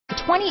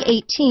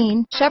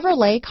2018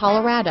 Chevrolet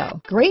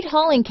Colorado. Great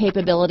hauling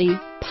capability,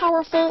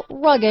 powerful,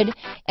 rugged,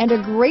 and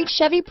a great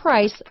Chevy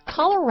price,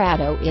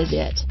 Colorado is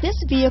it. This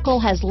vehicle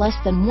has less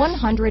than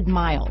 100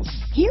 miles.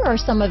 Here are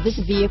some of this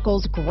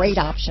vehicle's great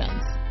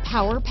options: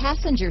 power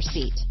passenger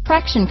seat,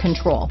 traction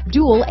control,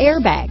 dual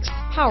airbags,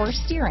 power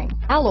steering,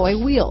 alloy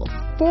wheels,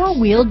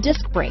 four-wheel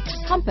disc brakes,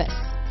 compass,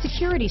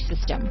 security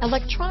system,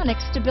 electronic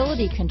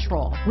stability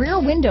control, rear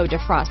window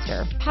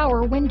defroster,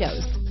 power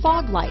windows,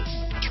 fog lights,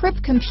 trip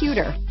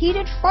computer,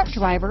 heated front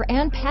driver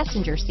and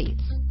passenger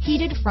seats,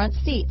 heated front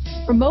seats,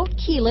 remote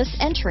keyless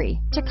entry,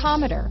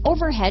 tachometer,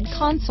 overhead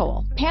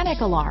console,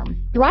 panic alarm.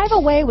 Drive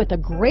away with a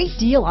great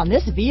deal on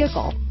this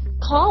vehicle.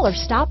 Call or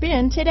stop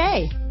in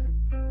today.